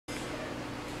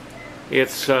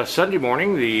It's Sunday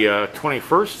morning, the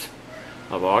 21st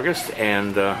of August,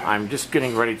 and I'm just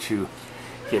getting ready to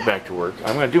get back to work.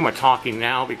 I'm going to do my talking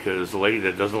now because the lady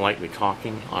that doesn't like me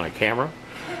talking on a camera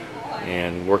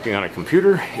and working on a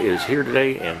computer is here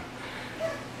today, and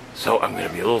so I'm going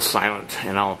to be a little silent,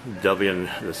 and I'll dub in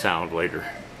the sound later.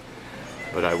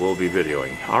 But I will be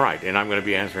videoing. Alright, and I'm going to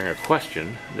be answering a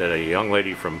question that a young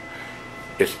lady from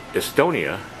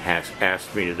Estonia has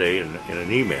asked me today in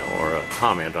an email or a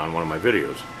comment on one of my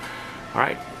videos.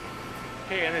 Alright.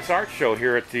 Okay, and this art show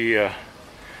here at the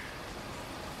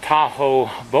Tahoe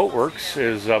Boatworks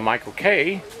is Michael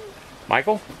K.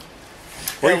 Michael?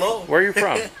 Hello. Where are you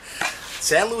from?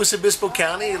 San Luis Obispo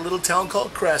County, a little town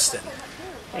called Creston.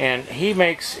 And he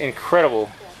makes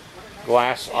incredible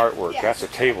glass artwork. That's a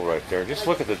table right there. Just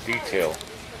look at the detail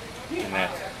in that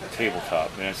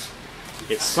tabletop. And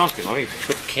it's sunken. Let me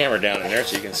put the camera down in there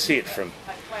so you can see it from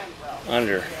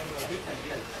under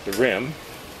the rim.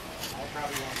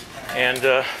 And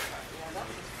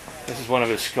this is one of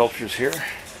his sculptures here.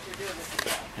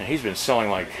 And he's been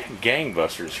selling like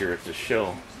gangbusters here at the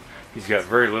show. He's got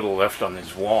very little left on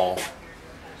his wall.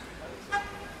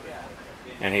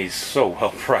 And he's so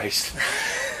well priced.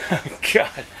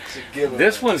 God.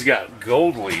 This one's got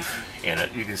gold leaf in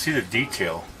it. You can see the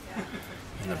detail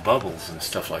and the bubbles and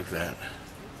stuff like that.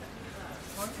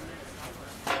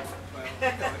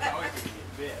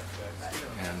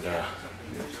 And the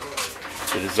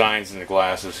designs in the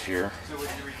glasses here.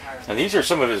 And these are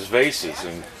some of his vases,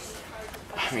 and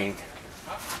I mean,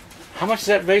 how much is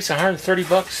that vase? 130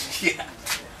 bucks? Yeah.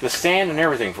 The stand and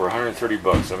everything for 130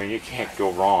 bucks. I mean, you can't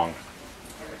go wrong.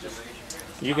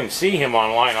 You can see him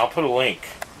online. I'll put a link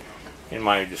in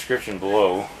my description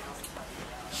below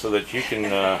so that you can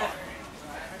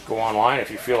go online if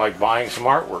you feel like buying some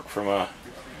artwork from a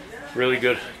really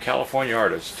good California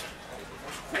artist.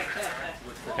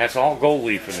 That's all gold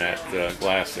leaf in that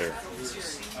glass there.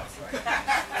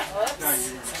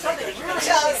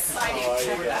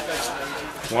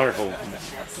 Wonderful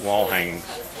wall hangings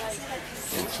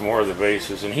and some more of the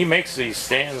vases. And he makes these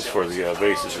stands for the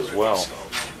vases as well.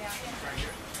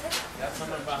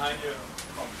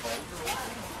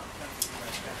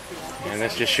 And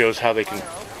this just shows how they can,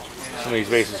 some of these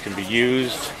vases can be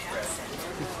used.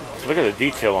 Look at the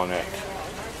detail on that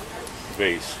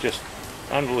vase, just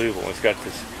unbelievable. It's got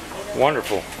this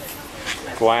wonderful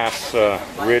glass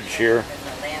ridge here.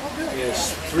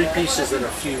 Yes, 3 pieces that are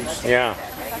fused. Yeah.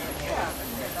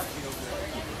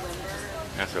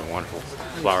 That's a wonderful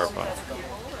flower pot.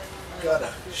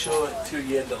 Gotta show it to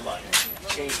you in the light.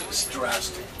 Changes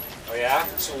drastic. Oh yeah?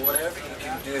 So whatever you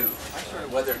can do,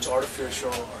 whether it's artificial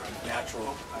or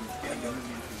natural,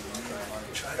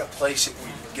 try to place it where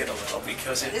you get a little,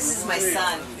 because it... This is my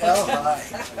son. Oh, hi.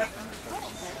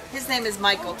 His name is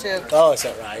Michael, too. Oh, is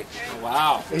that right?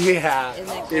 Wow. Yeah. Isn't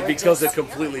that It becomes a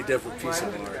completely different piece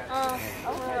of art.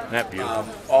 Isn't that beautiful?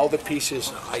 All the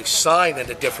pieces I sign in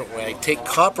a different way. I take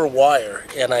copper wire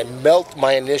and I melt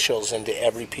my initials into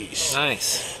every piece.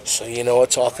 Nice. So you know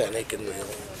it's authentic and real.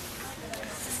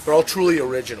 They're all truly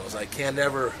originals. I can't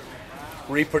ever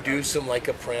reproduce them like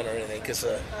a print or anything because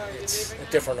it's a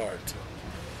different art.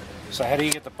 So how do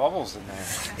you get the bubbles in there?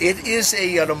 It is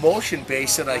an emulsion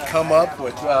base that I come up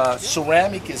with.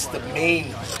 Ceramic is the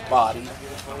main body,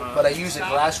 but I use a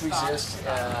glass resist.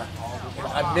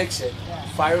 I mix it,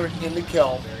 fire it in the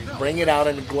kiln, bring it out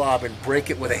in a glob, and break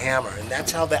it with a hammer. And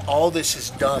that's how all this is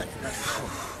done,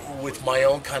 with my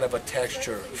own kind of a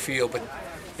texture feel. But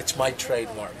it's my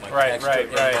trademark, my texture,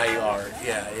 and my art.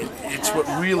 Yeah, it's what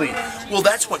really. Well,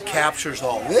 that's what captures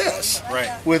all this.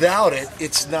 Right. Without it,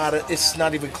 it's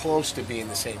not even close to being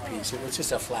the same piece. It was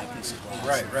just a flat piece of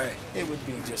glass. Right. It would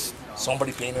be just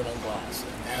somebody painted on glass.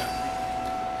 Yeah.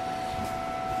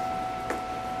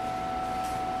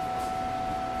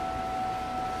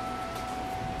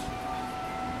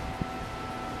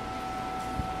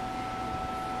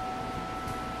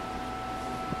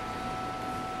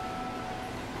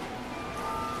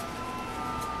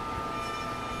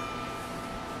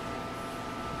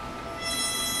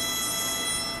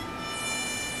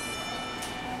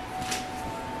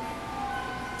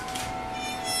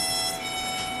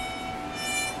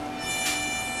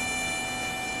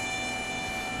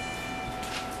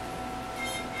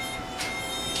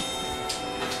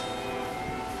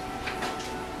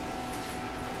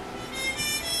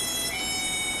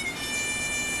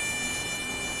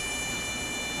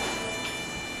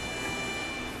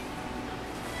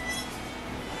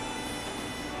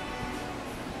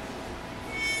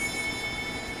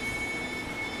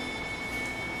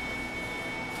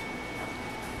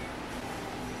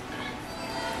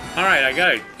 Alright, I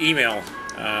got an email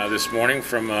this morning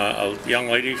from a young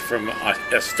lady from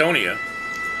Estonia.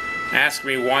 Asked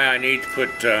me why I need to put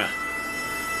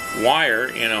wire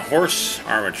in a horse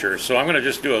armature. So I'm going to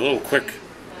just do a little quick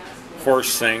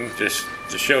horse thing just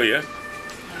to show you.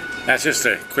 That's just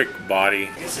a quick body.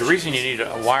 The reason you need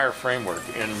a wire framework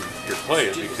in your clay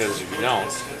is because if you don't,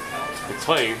 the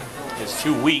clay is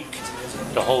too weak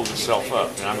to hold itself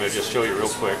up. And I'm going to just show you real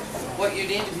quick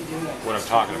what I'm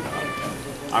talking about.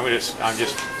 I'm just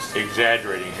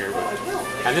exaggerating here,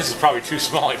 and this is probably too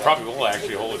small. It probably will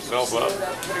actually hold itself up.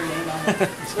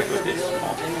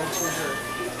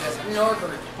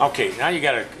 Okay, now you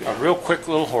got a real quick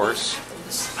little horse,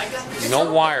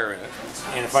 no wire in it,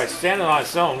 and if I stand it on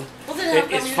its own,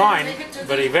 it's fine,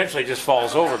 but it eventually just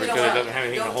falls over because it doesn't have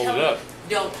anything to hold it up.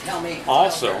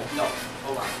 Also,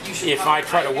 if I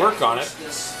try to work on it,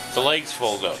 the legs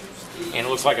fold up, and it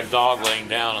looks like a dog laying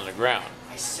down on the ground.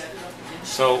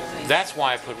 So that's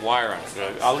why I put wire on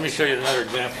it. Let me show you another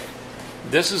example.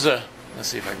 This is let's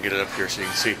see if I can get it up here so you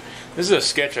can see. This is a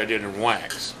sketch I did in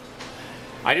wax.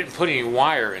 I didn't put any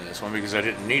wire in this one because I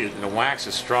didn't need it, and the wax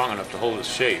is strong enough to hold its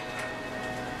shape.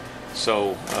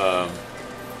 So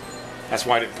that's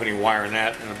why I didn't put any wire in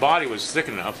that. And the body was thick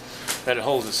enough that it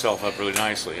holds itself up really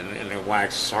nicely, and the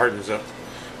wax hardens up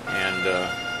and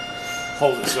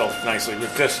holds itself nicely.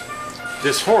 But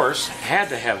this horse had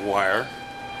to have wire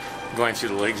going through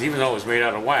the legs, even though it was made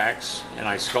out of wax, and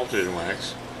I sculpted it in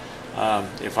wax.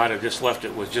 If I'd have just left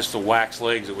it with just the wax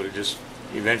legs, it would have just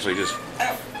eventually just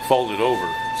folded over.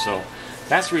 So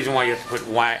that's the reason why you have to put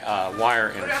wire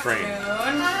in a frame.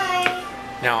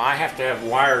 Now I have to have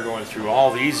wire going through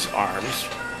all these arms,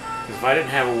 because if I didn't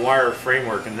have a wire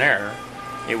framework in there,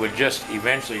 it would just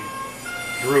eventually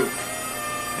droop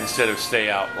instead of stay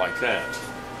out like that.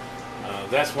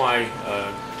 That's why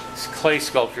clay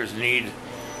sculptures need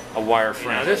a wire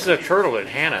frame. Now, this is a turtle that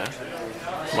Hannah,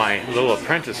 my little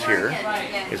apprentice here,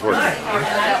 is working on.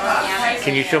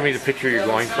 Can you show me the picture you're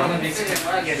going from?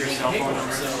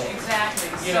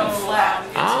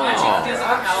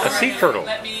 Oh, a sea turtle.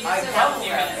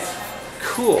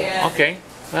 Cool. Okay.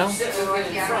 Well,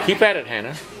 keep at it,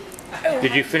 Hannah.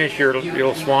 Did you finish your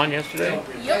little swan yesterday?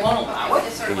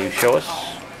 Can you show us?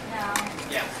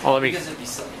 Oh, let me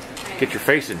get your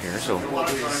face in here so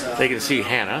they can see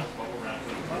Hannah.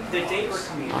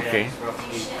 Okay.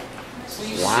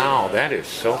 Wow, that is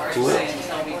so cool.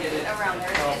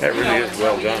 That really is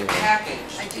well done.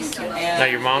 Now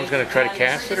your mom's going to try to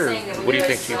cast it, or what do you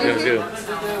think she's going to do?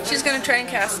 She's going to try and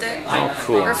cast it. Oh,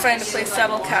 cool. Or find a place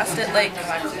that'll cast it, like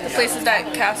the places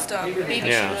that cast baby shoes.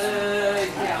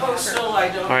 Yeah.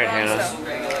 All right,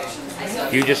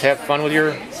 Hannah. You just have fun with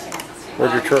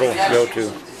where'd your turtle go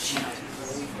to?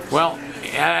 Well,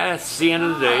 that's the end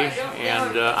of the day,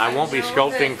 and I won't be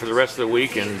sculpting for the rest of the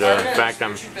week, and in fact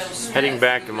I'm heading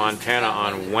back to Montana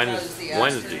on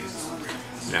Wednesday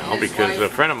now, because a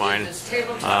friend of mine,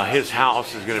 his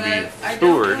house is going to be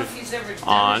toured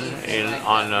on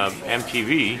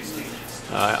MTV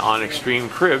on Extreme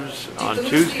Cribs on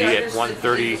Tuesday at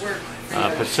 1:30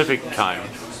 Pacific time,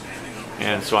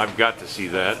 and so I've got to see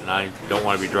that, and I don't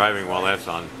want to be driving while that's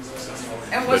on.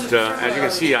 But as you can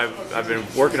see, I've been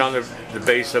working on the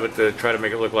base of it to try to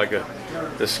make it look like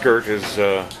the skirt is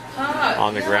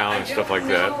on the ground and stuff like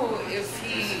that.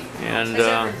 And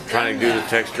trying to do the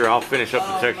texture. I'll finish up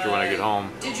the texture when I get home.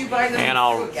 And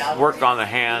I'll work on the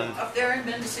hand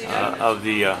of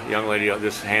the young lady,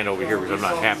 this hand over here, because I'm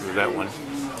not happy with that one.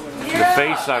 The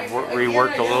face I've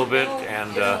reworked a little bit,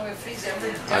 and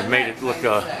I've made it look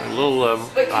a little,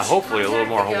 hopefully a little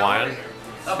more Hawaiian.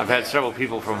 I've had several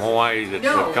people from Hawaii that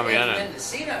have come in and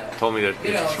told me that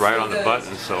it's right on the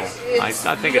button, so I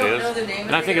think it is.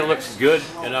 And I think it looks good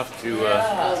enough to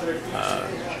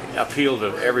appeal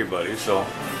to everybody, so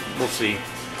we'll see.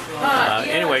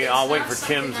 Anyway, I'll wait for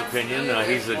Tim's opinion.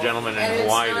 He's the gentleman in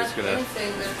Hawaii that's going to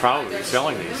probably be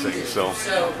selling these things. So,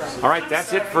 all right,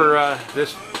 that's it for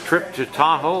this trip to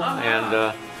Tahoe,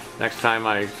 and next time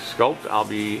I sculpt, I'll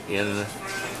be in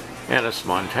Ennis,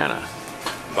 Montana.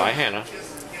 Bye, Hannah.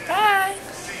 Bye.